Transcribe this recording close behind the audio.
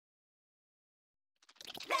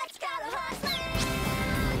Let's go to Horseland!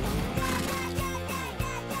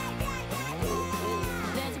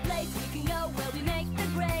 There's a place we can go where we make the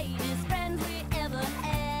greatest friends we ever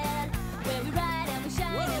had. Where we ride and we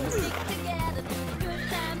shine and we stick together through the good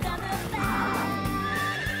times and the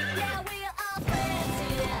bad. Yeah, we're all friends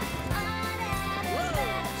here on an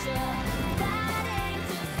adventure. Riding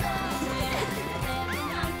to somewhere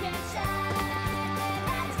everyone can shine.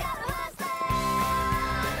 Let's go to Horseland!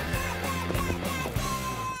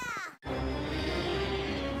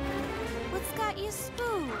 What's got you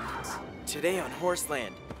spooked? Today on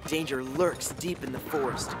Horseland, danger lurks deep in the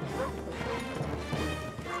forest.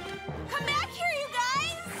 Come back here, you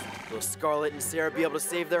guys! Will Scarlet and Sarah be able to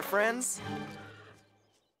save their friends?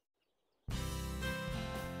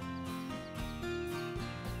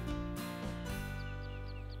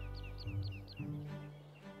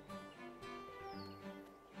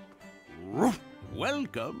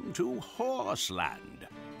 Welcome to Horseland.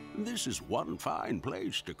 This is one fine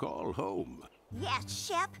place to call home. Yes,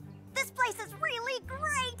 Shep. This place is really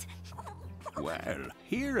great. Well,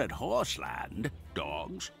 here at Horseland,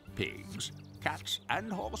 dogs, pigs, cats, and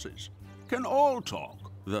horses can all talk.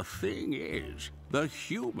 The thing is, the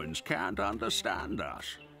humans can't understand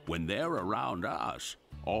us. When they're around us,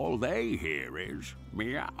 all they hear is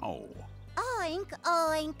meow. Oink,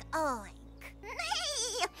 oink, oink.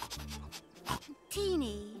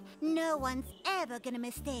 Teeny, no one's ever gonna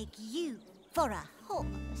mistake you for a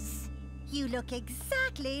horse. You look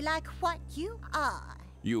exactly like what you are.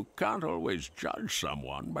 You can't always judge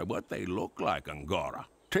someone by what they look like, Angora.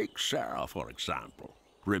 Take Sarah, for example.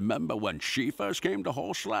 Remember when she first came to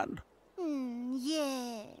Horseland?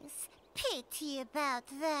 Yes. Pity about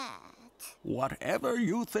that. Whatever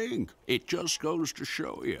you think, it just goes to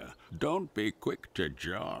show you. Don't be quick to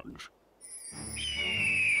judge.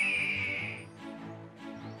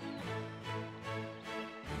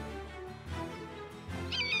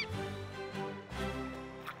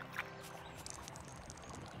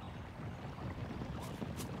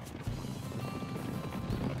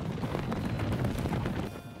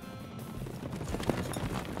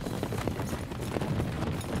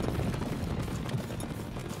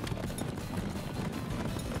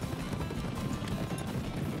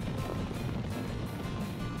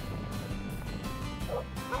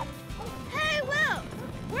 Hey, Will!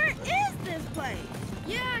 Where is this place?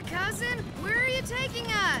 Yeah, cousin. Where are you taking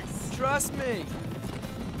us? Trust me.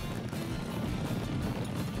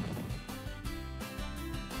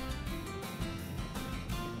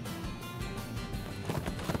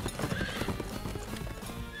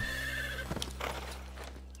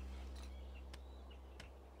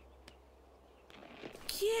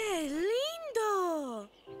 ¡Qué lindo!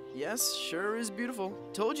 Yes, sure is beautiful.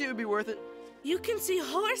 Told you it would be worth it. You can see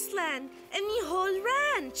Horseland and the whole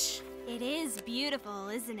ranch. It is beautiful,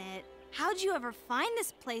 isn't it? How'd you ever find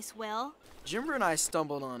this place, Will? Jimber and I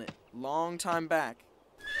stumbled on it long time back.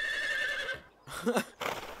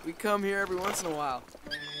 We come here every once in a while.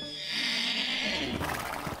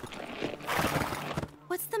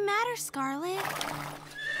 What's the matter, Scarlet?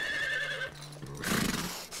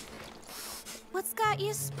 What's got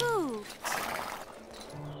you spooked?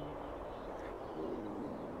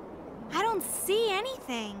 I don't see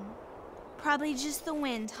anything. Probably just the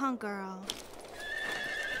wind, huh, girl?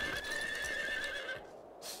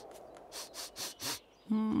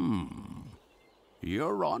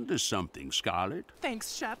 You're onto something, Scarlet.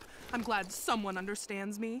 Thanks, Shep. I'm glad someone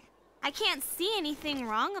understands me. I can't see anything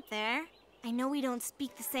wrong up there. I know we don't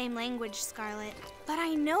speak the same language, Scarlet, but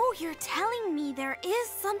I know you're telling me there is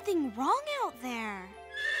something wrong out there.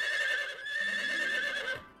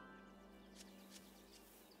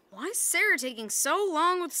 Why's Sarah taking so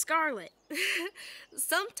long with Scarlet?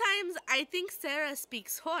 Sometimes I think Sarah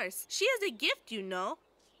speaks horse. She has a gift, you know.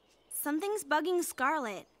 Something's bugging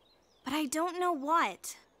Scarlet, but I don't know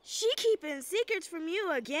what. She keeping secrets from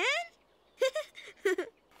you again?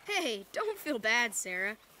 Hey, don't feel bad,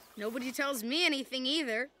 Sarah. Nobody tells me anything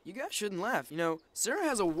either. You guys shouldn't laugh. You know, Sarah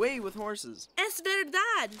has a way with horses. Es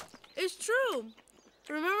verdad. It's true.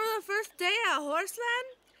 Remember the first day at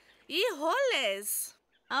Horseland? Hijoles.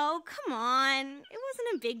 Oh, come on. It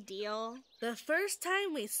wasn't a big deal. The first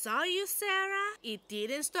time we saw you, Sarah, it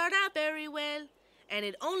didn't start out very well, and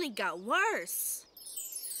it only got worse.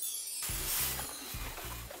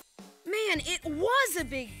 Man, it was a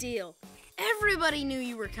big deal. Everybody knew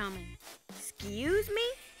you were coming. Excuse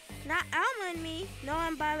me? Not Alma and me. No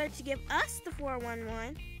one bothered to give us the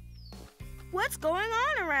 411. What's going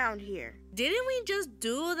on around here? Didn't we just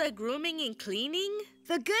do the grooming and cleaning?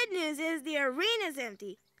 The good news is the arena's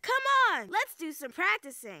empty. Come on, let's do some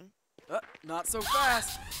practicing. Not so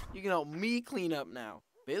fast. You can help me clean up now.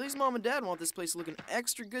 Bailey's mom and dad want this place looking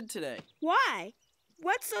extra good today. Why?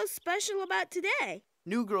 What's so special about today?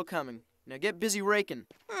 New girl coming. Now get busy raking.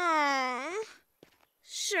 Aww.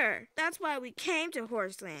 Sure, that's why we came to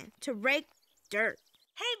Horseland, to rake dirt.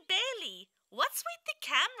 Hey, Bailey, what's with the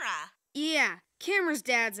camera? Yeah, camera's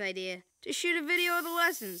Dad's idea. To shoot a video of the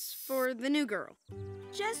lessons for the new girl.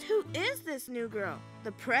 Just who is this new girl?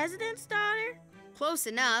 The president's daughter? Close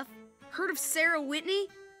enough. Heard of Sarah Whitney?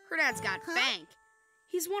 Her dad's got bank.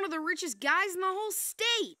 He's one of the richest guys in the whole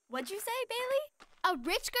state. What'd you say, Bailey? A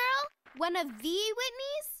rich girl? One of the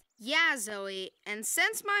Whitneys? Yeah, Zoe. And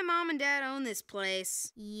since my mom and dad own this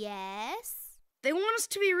place, Yes? they want us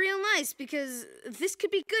to be real nice because this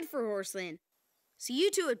could be good for Horseland. So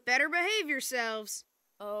you two had better behave yourselves.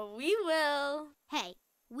 Oh, we will. Hey,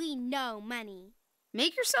 we know money.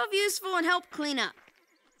 Make yourself useful and help clean up.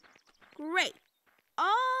 Great.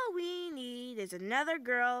 All we need is another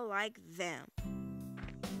girl like them.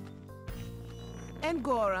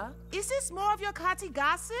 Angora, is this more of your catty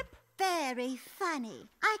gossip? Very funny.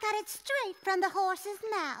 I got it straight from the horse's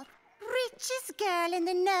mouth. Richest girl in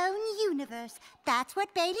the known universe. That's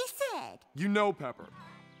what Bailey said. You know, Pepper,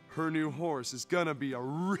 her new horse is gonna be a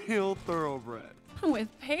real thoroughbred. With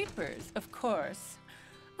papers, of course.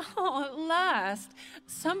 Oh, at last,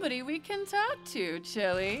 somebody we can talk to,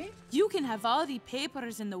 Chili. You can have all the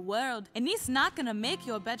papers in the world, and it's not gonna make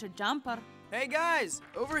you a better jumper. Hey guys,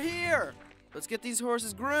 over here! Let's get these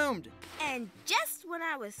horses groomed. And just when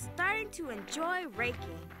I was starting to enjoy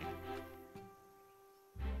raking.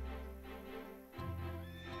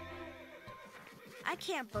 I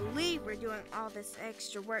can't believe we're doing all this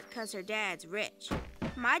extra work because her dad's rich.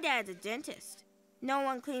 My dad's a dentist. No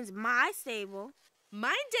one cleans my stable.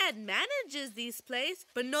 My dad manages this place,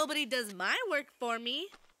 but nobody does my work for me.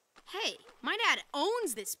 Hey, my dad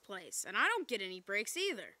owns this place, and I don't get any breaks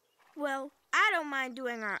either. Well, I don't mind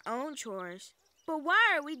doing our own chores. But why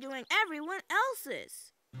are we doing everyone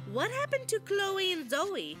else's? What happened to Chloe and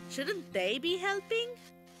Zoe? Shouldn't they be helping?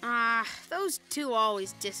 Those two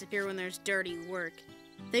always disappear when there's dirty work.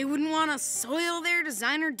 They wouldn't want to soil their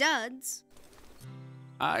designer duds.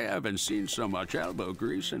 I haven't seen so much elbow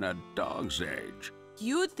grease in a dog's age.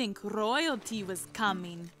 You'd think royalty was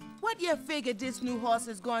coming. What you figure this new horse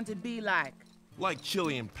is going to be like? Like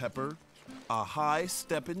Chili and Pepper, a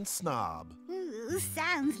high-stepping snob. Ooh,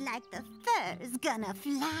 sounds like the fur's gonna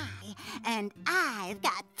fly. And I've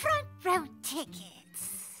got front row tickets.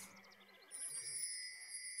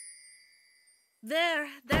 There,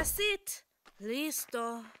 that's it.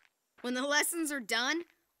 Listo. When the lessons are done,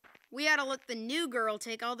 we ought to let the new girl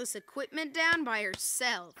take all this equipment down by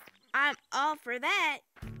herself. I'm all for that.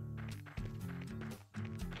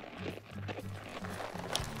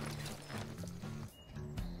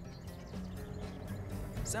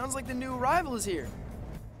 Sounds like the new arrival is here.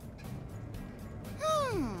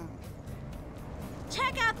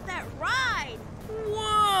 Check out that ride.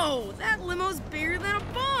 Whoa, that limo's bigger than a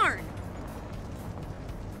barn.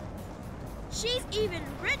 She's even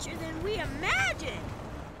richer than we imagined.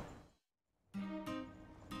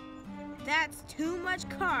 That's too much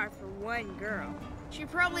car for one girl. She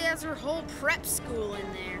probably has her whole prep school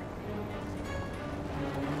in there.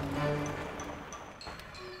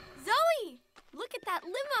 Zoe! Look at that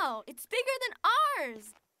limo. It's bigger than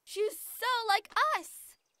ours. She's so like us.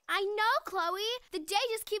 I know, Chloe. The day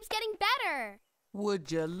just keeps getting better.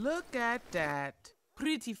 Would you look at that?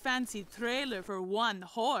 Pretty fancy trailer for one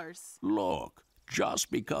horse. Look,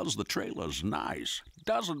 just because the trailer's nice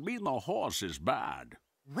doesn't mean the horse is bad.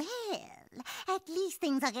 Well, at least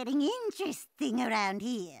things are getting interesting around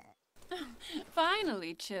here.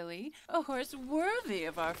 Finally, Chili, a horse worthy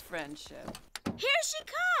of our friendship. Here she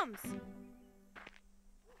comes.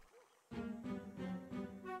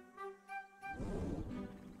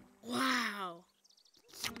 Wow.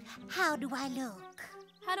 How do I look?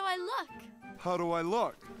 How do I look? How do I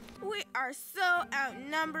look? We are so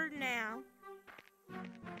outnumbered now.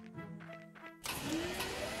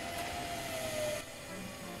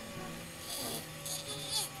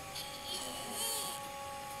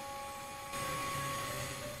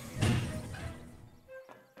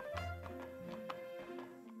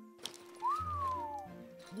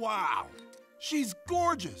 Wow, she's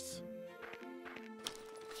gorgeous.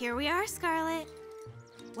 Here we are, Scarlet.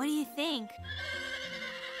 What do you think?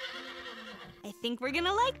 I think we're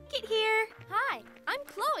gonna like it here. Hi, I'm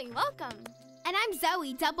Chloe. Welcome. And I'm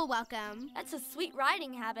Zoe. Double welcome. That's a sweet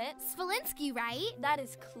riding habit. Svolinsky, right? That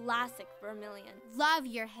is classic Vermilion. Love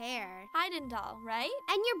your hair. Heidendal, right?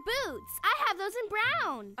 And your boots. I have those in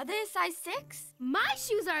brown. Are they a size 6? My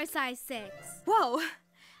shoes are a size 6. Whoa.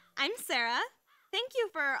 I'm Sarah. Thank you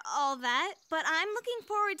for all that, but I'm looking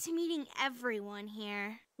forward to meeting everyone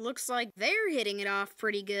here. Looks like they're hitting it off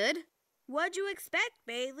pretty good. What'd you expect,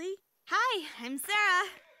 Bailey? Hi, I'm Sarah.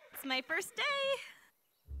 It's my first day.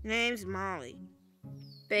 Name's Molly.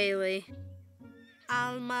 Bailey.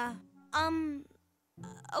 Alma.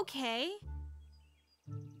 Okay.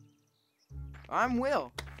 I'm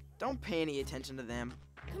Will. Don't pay any attention to them.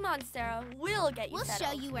 Come on, Sarah. We'll get you We'll settled.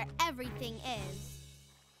 show you where everything is.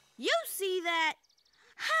 You see that?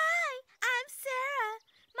 Hi, I'm Sarah.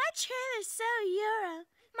 My trailer's so Euro.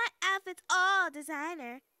 My outfit's all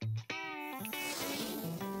designer.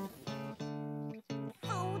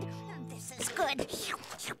 Food. This is good.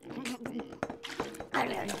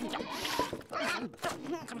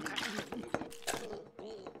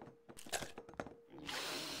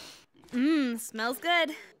 Smells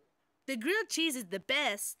good. The grilled cheese is the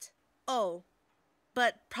best. Oh,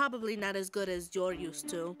 but probably not as good as you're used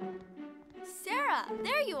to. Sarah,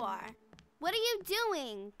 there you are. What are you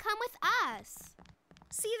doing? Come with us.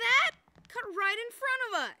 See that? Cut right in front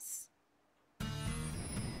of us.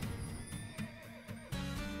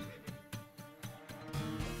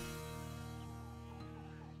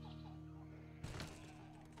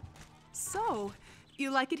 So,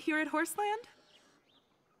 you like it here at Horseland?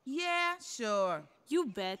 Yeah, sure. You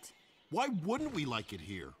bet. Why wouldn't we like it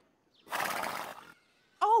here?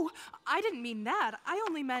 Oh, I didn't mean that. I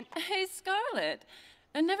only meant... Hey, Scarlet.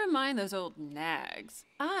 And never mind those old nags.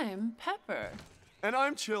 I'm Pepper. And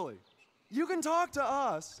I'm Chili. You can talk to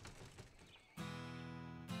us.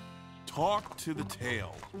 Talk to the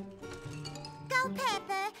tail. Go,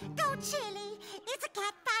 Pepper. Go, Chili. It's a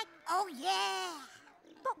cat fight. Oh, yeah.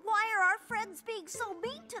 But why are our friends being so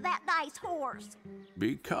mean to that nice horse?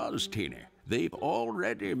 Because, Tina, they've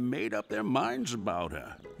already made up their minds about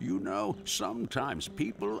her. You know, sometimes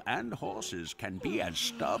people and horses can be as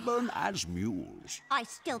stubborn as mules. I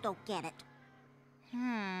still don't get it.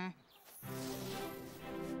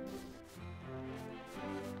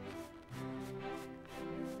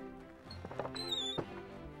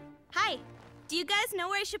 Hi. Do you guys know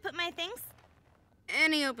where I should put my things?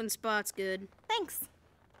 Any open spot's good. Thanks.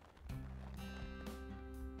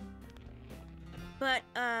 But,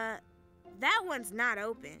 that one's not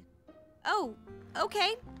open. Oh,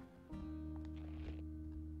 okay.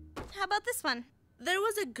 How about this one? There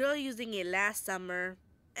was a girl using it last summer,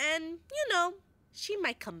 and, you know, she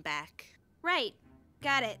might come back. Right.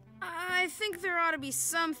 Got it. I think there ought to be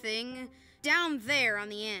something down there on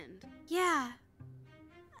the end. Yeah.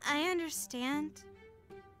 I understand.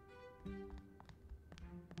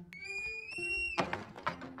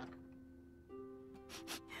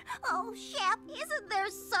 Oh, Shep, isn't there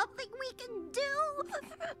something we can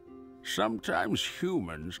do? Sometimes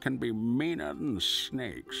humans can be meaner than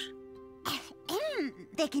snakes.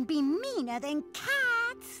 They can be meaner than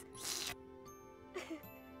cats.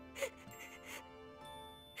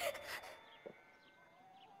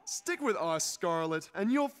 Stick with us, Scarlet,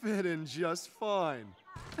 and you'll fit in just fine.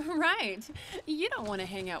 Right. You don't want to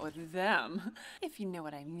hang out with them, if you know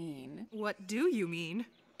what I mean. What do you mean?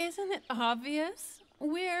 Isn't it obvious?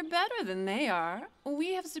 We're better than they are.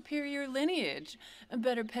 We have superior lineage,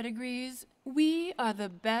 better pedigrees. We are the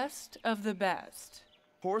best of the best.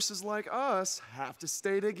 Horses like us have to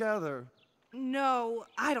stay together. No,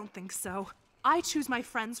 I don't think so. I choose my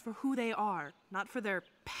friends for who they are, not for their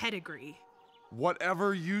pedigree.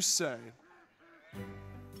 Whatever you say.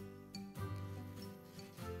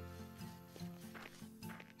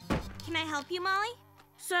 Can I help you, Molly?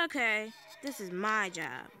 It's okay. This is my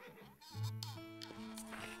job.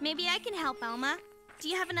 Maybe I can help, Alma. Do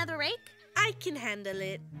you have another rake? I can handle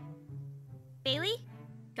it. Bailey?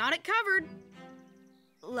 Got it covered.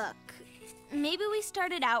 Look, maybe we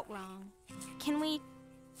started out wrong. Can we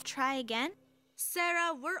try again?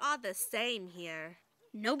 Sarah, we're all the same here.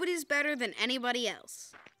 Nobody's better than anybody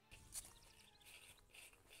else.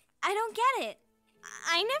 I don't get it.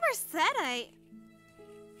 I never said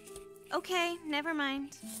Okay, never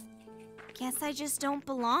mind. Guess I just don't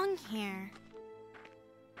belong here.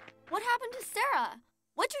 What happened to Sarah?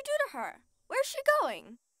 What'd you do to her? Where's she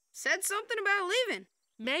going? Said something about leaving.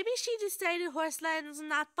 Maybe she decided Horseland's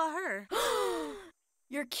not for her.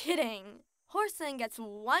 You're kidding. Horseland gets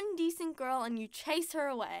one decent girl and you chase her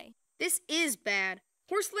away. This is bad.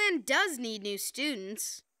 Horseland does need new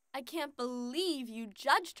students. I can't believe you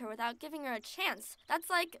judged her without giving her a chance. That's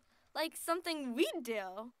like something we'd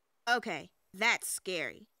do. Okay, that's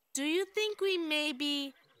scary. Do you think we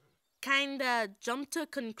maybe kinda jumped to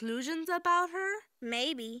conclusions about her?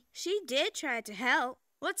 Maybe. She did try to help.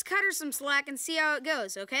 Let's cut her some slack and see how it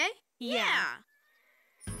goes, okay?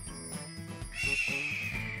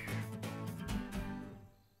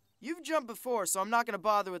 You've jumped before, so I'm not going to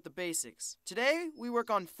bother with the basics. Today, we work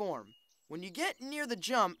on form. When you get near the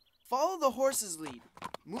jump, follow the horse's lead.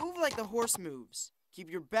 Move like the horse moves. Keep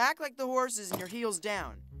your back like the horse's and your heels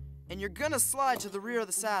down. And you're gonna slide to the rear of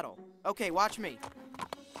the saddle. Okay, watch me.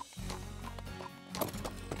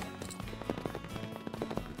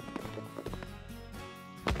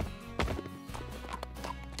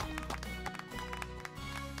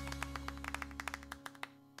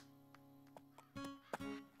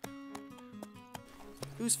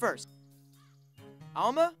 Who's first?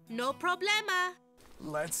 Alma? No problema.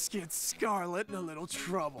 Let's get Scarlet in a little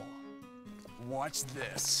trouble. Watch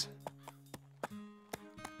this.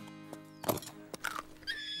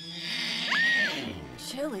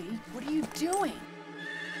 Chili, what are you doing?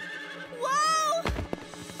 Whoa!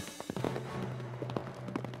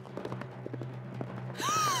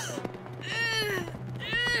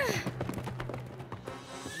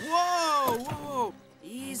 Whoa, whoa.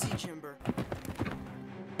 Easy, Jimber.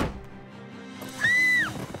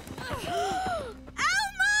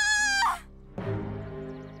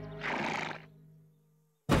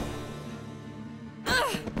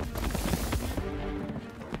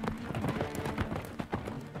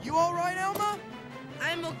 You all right, Elma?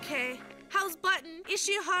 I'm okay. How's Button? Is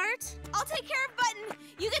she hurt? I'll take care of Button.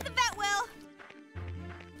 You get the vet, Will.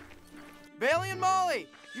 Bailey and Molly,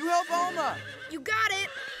 you help Alma. You got it.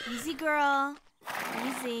 Easy, girl.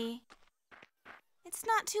 Easy. It's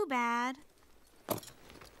not too bad.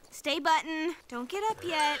 Stay, Button. Don't get up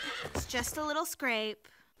yet. It's just a little scrape.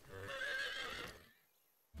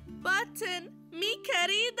 Button, mi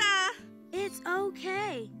querida. It's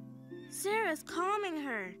okay. Sarah's calming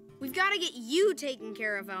her. We've got to get you taken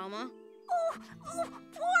care of, Alma. Oh,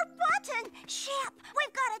 poor Button. Chip,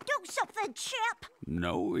 we've got to do something, Chip.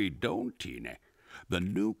 No, we don't, Tina. The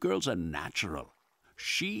new girl's a natural.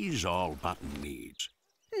 She's all Button needs.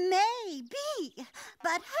 Maybe,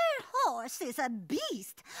 but her horse is a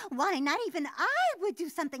beast. Why, not even I would do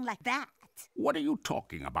something like that. What are you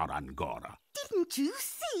talking about, Angora? Didn't you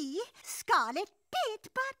see? Scarlet bit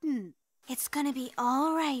Button. It's gonna be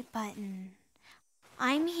all right, Button.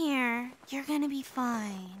 I'm here. You're gonna be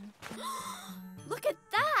fine. Look at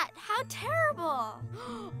that! How terrible!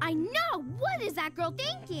 I know! What is that girl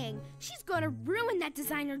thinking? She's gonna ruin that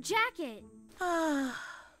designer jacket.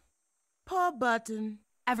 Poor Button.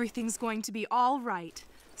 Everything's going to be all right.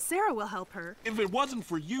 Sarah will help her. If it wasn't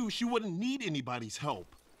for you, she wouldn't need anybody's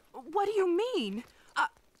help. What do you mean?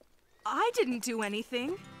 I didn't do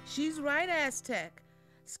anything. She's right, Aztec.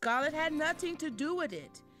 Scarlet had nothing to do with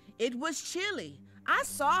it. It was Chili. I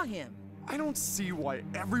saw him. I don't see why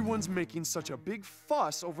everyone's making such a big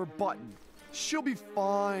fuss over Button. She'll be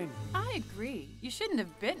fine. I agree. You shouldn't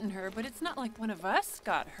have bitten her, but it's not like one of us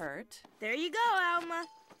got hurt. There you go, Alma.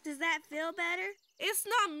 Does that feel better? It's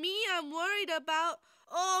not me I'm worried about.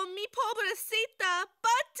 Oh, mi pobrecita,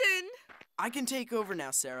 Button. I can take over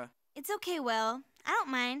now, Sarah. It's okay, Will. I don't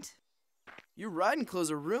mind. Your riding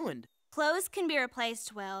clothes are ruined. Clothes can be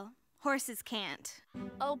replaced, Will. Horses can't.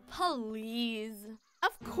 Oh, please.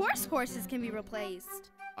 Of course horses can be replaced.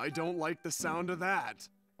 I don't like the sound of that.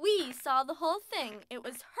 We saw the whole thing. It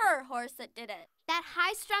was her horse that did it. That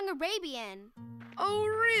high-strung Arabian. Oh,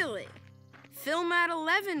 really? Film at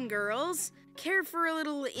 11, girls. Care for a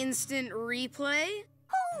little instant replay?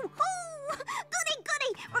 Hoo, hoo! Goody,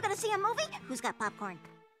 goody! We're gonna see a movie? Who's got popcorn?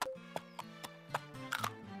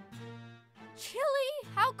 Chili,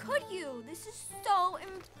 how could you? This is so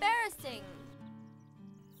embarrassing.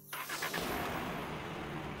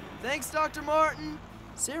 Thanks, Dr. Martin.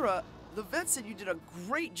 Sarah, the vet said you did a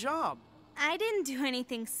great job. I didn't do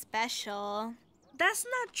anything special. That's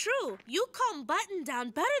not true. You calmed Button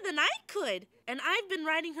down better than I could. And I've been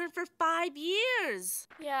riding her for 5 years.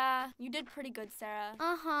 Yeah, you did pretty good, Sarah.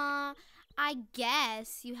 Uh-huh. I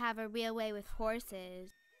guess you have a real way with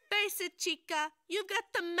horses. Face it, chica. You've got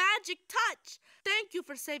the magic touch. Thank you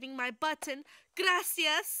for saving my Button.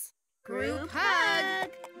 Gracias. Group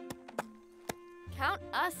hug. Count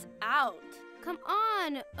us out. Come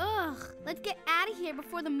on. Ugh. Let's get out of here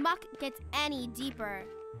before the muck gets any deeper.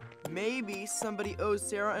 Maybe somebody owes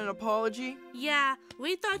Sarah an apology? Yeah,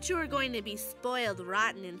 we thought you were going to be spoiled,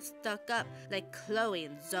 rotten, and stuck up like Chloe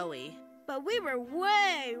and Zoe. But we were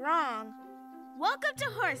way wrong. Welcome to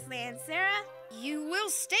Horseland, Sarah. You will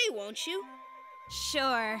stay, won't you?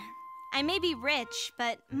 Sure. I may be rich,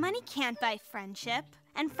 but money can't buy friendship.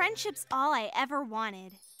 And friendship's all I ever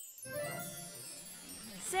wanted.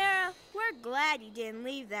 Sarah, we're glad you didn't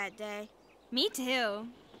leave that day. Me too.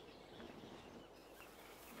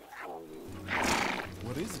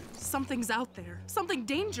 What is it? Something's out there. Something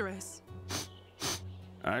dangerous.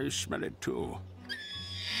 I smell it too.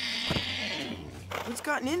 What's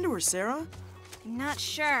gotten into her, Sarah? Not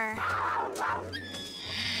sure. I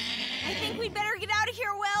think we'd better get out of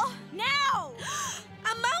here, Will. Now!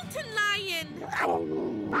 A mountain lion!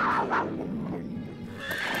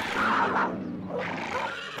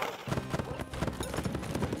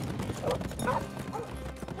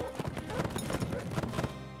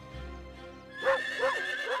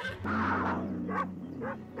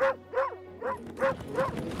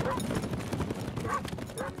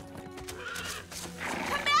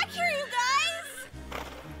 Come back here, you guys!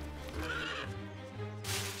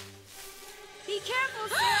 Be careful,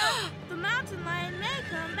 Sarah. The mountain lion may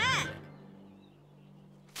come back.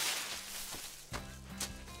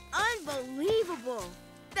 Unbelievable.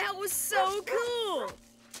 That was so cool!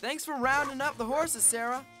 Thanks for rounding up the horses,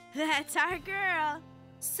 Sarah. That's our girl.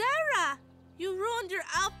 Sarah, you ruined your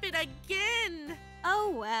outfit again. Oh,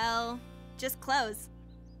 well. Just clothes.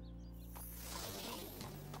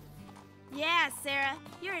 Yeah, Sarah,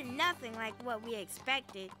 you're nothing like what we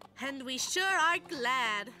expected. And we sure are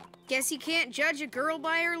glad. Guess you can't judge a girl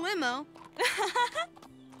by her limo.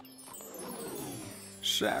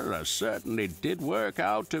 Sarah certainly did work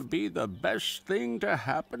out to be the best thing to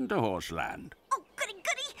happen to Horseland. Oh, goody,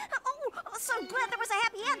 goody. Oh, so glad there was a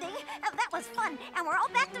happy ending. That was fun, and we're all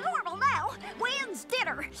back to normal now. When's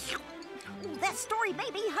dinner? Ooh, that story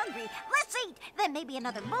made me hungry. Let's eat. Then maybe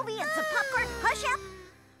another movie and some popcorn. Hush up.